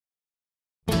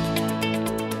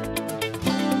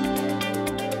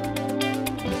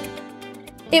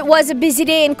It was a busy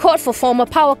day in court for former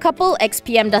power couple,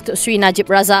 ex-PM Datuk Seri Najib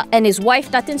Razak and his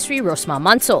wife Datin Seri Rosmah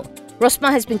Mansor.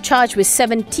 Rosmah has been charged with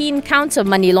 17 counts of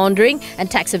money laundering and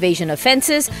tax evasion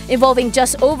offences involving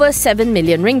just over 7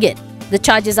 million ringgit. The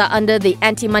charges are under the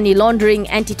Anti-Money Laundering,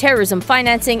 Anti-Terrorism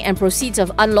Financing and Proceeds of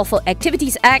Unlawful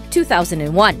Activities Act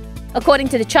 2001. According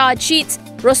to the charge sheets,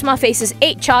 Rosmah faces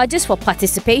 8 charges for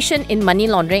participation in money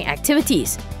laundering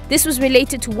activities. This was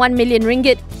related to 1 million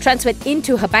ringgit transferred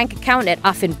into her bank account at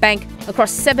Affin Bank across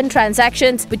 7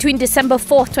 transactions between December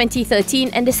 4, 2013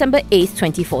 and December 8,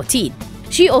 2014.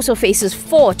 She also faces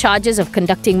 4 charges of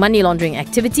conducting money laundering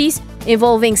activities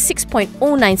involving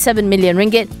 6.097 million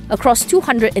ringgit across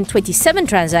 227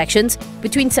 transactions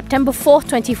between September 4,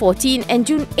 2014 and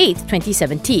June 8,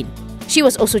 2017. She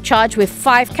was also charged with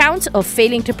 5 counts of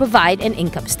failing to provide an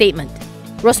income statement.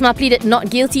 Rosmah pleaded not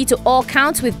guilty to all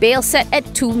counts with bail set at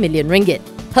 2 million ringgit.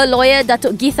 Her lawyer,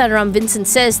 Datuk Seri Vincent,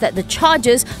 says that the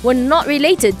charges were not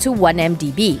related to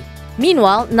 1MDB.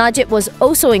 Meanwhile, Najib was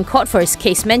also in court for his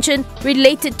case mentioned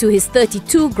related to his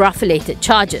 32 graft-related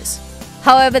charges.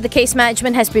 However, the case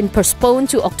management has been postponed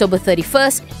to October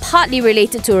 31st, partly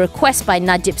related to a request by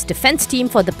Najib's defence team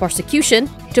for the prosecution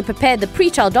to prepare the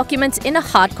pre-trial documents in a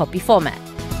hard copy format.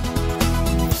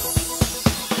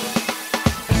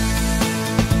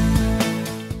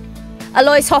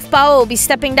 Alois Hofbauer will be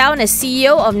stepping down as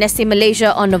CEO of Nestlé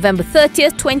Malaysia on November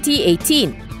 30th,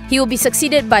 2018. He will be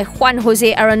succeeded by Juan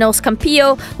Jose Arenals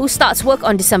Campillo, who starts work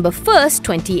on December 1st,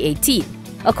 2018.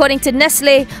 According to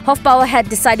Nestlé, Hofbauer had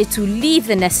decided to leave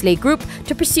the Nestlé Group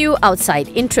to pursue outside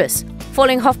interests.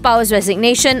 Following Hofbauer's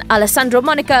resignation, Alessandro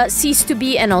Monica ceased to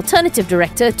be an alternative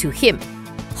director to him.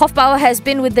 Hofbauer has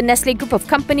been with the Nestlé Group of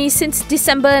companies since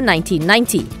December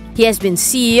 1990. He has been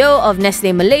CEO of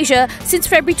Nestlé Malaysia since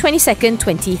February 22,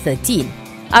 2013.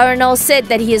 Arenal said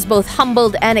that he is both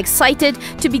humbled and excited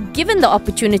to be given the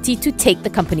opportunity to take the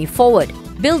company forward,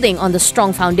 building on the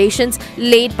strong foundations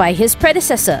laid by his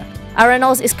predecessor.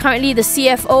 Arenals is currently the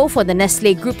CFO for the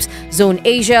Nestlé Group's Zone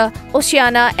Asia,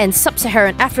 Oceania and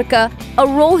Sub-Saharan Africa, a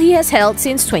role he has held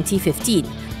since 2015.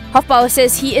 Hofbauer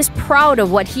says he is proud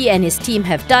of what he and his team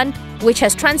have done, which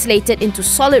has translated into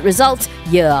solid results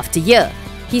year after year.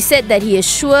 He said that he is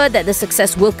sure that the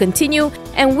success will continue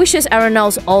and wishes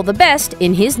Arenals all the best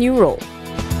in his new role.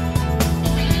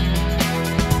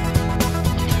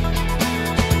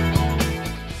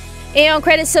 Aeon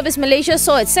Credit Service Malaysia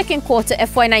saw its second quarter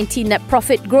FY19 net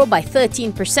profit grow by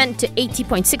 13% to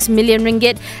 80.6 million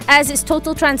ringgit as its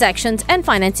total transactions and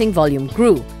financing volume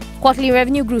grew. Quarterly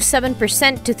revenue grew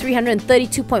 7% to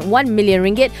 332.1 million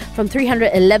ringgit from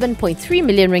 311.3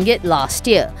 million ringgit last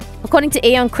year. According to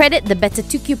Aeon Credit, the better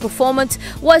 2Q performance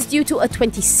was due to a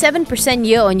 27%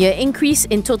 year-on-year increase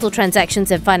in total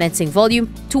transactions and financing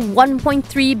volume to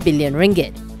 1.3 billion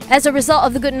ringgit. As a result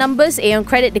of the good numbers, Aeon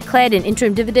Credit declared an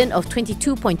interim dividend of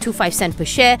 22.25 cents per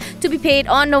share to be paid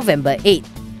on November 8.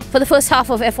 For the first half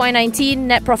of FY19,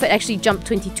 net profit actually jumped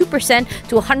 22%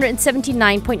 to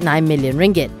 179.9 million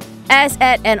ringgit. As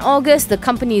at end August, the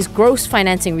company's gross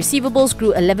financing receivables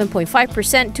grew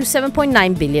 11.5% to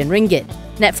 7.9 billion ringgit.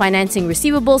 Net financing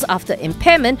receivables after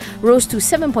impairment rose to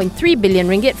 7.3 billion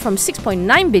ringgit from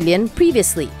 6.9 billion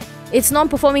previously. Its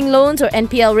non-performing loans or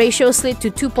NPL ratio slid to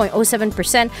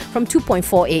 2.07% from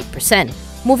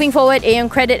 2.48%. Moving forward, Aeon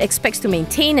Credit expects to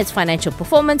maintain its financial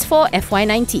performance for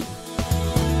FY19.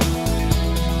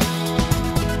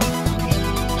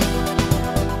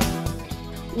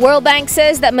 World Bank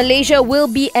says that Malaysia will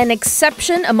be an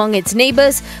exception among its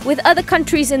neighbours, with other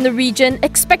countries in the region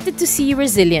expected to see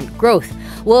resilient growth.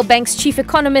 World Bank's chief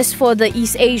economist for the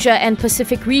East Asia and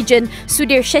Pacific region,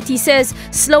 Sudhir Shetty, says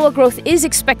slower growth is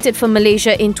expected for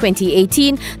Malaysia in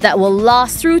 2018 that will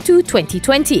last through to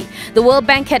 2020. The World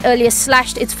Bank had earlier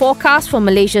slashed its forecast for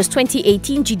Malaysia's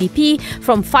 2018 GDP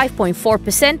from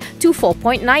 5.4% to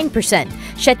 4.9%.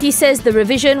 Shetty says the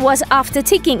revision was after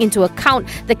taking into account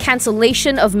the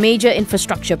cancellation of major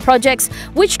infrastructure projects,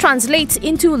 which translates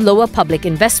into lower public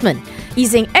investment.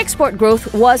 Easing export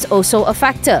growth was also a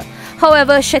factor.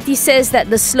 However, Shetty says that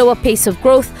the slower pace of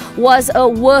growth was a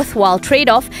worthwhile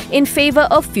trade-off in favour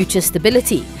of future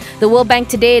stability. The World Bank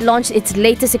today launched its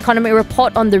latest economic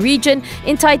report on the region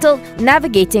entitled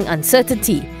Navigating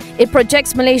Uncertainty. It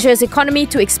projects Malaysia's economy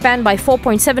to expand by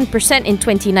 4.7% in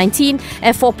 2019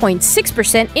 and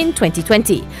 4.6% in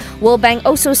 2020. World Bank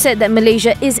also said that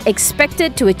Malaysia is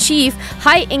expected to achieve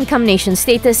high-income nation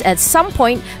status at some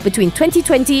point between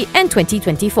 2020 and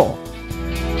 2024.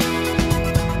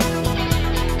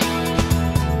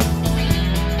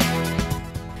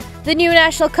 The new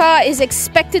national car is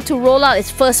expected to roll out its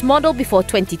first model before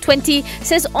 2020,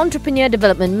 says Entrepreneur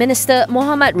Development Minister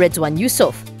Mohammad Ridwan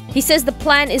Yusof. He says the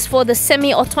plan is for the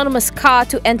semi-autonomous car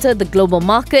to enter the global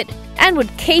market and would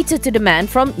cater to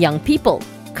demand from young people.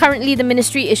 Currently, the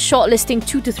ministry is shortlisting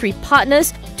 2 to 3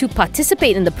 partners to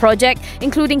participate in the project,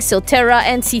 including Silterra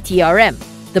and CTRM.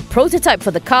 The prototype for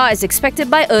the car is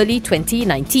expected by early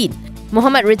 2019.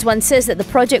 Mohammad Ridwan says that the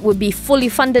project would be fully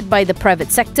funded by the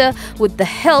private sector with the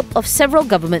help of several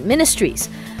government ministries.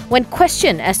 When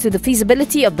questioned as to the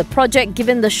feasibility of the project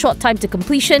given the short time to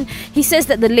completion, he says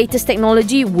that the latest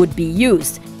technology would be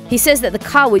used. He says that the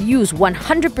car would use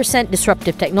 100%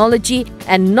 disruptive technology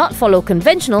and not follow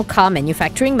conventional car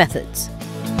manufacturing methods.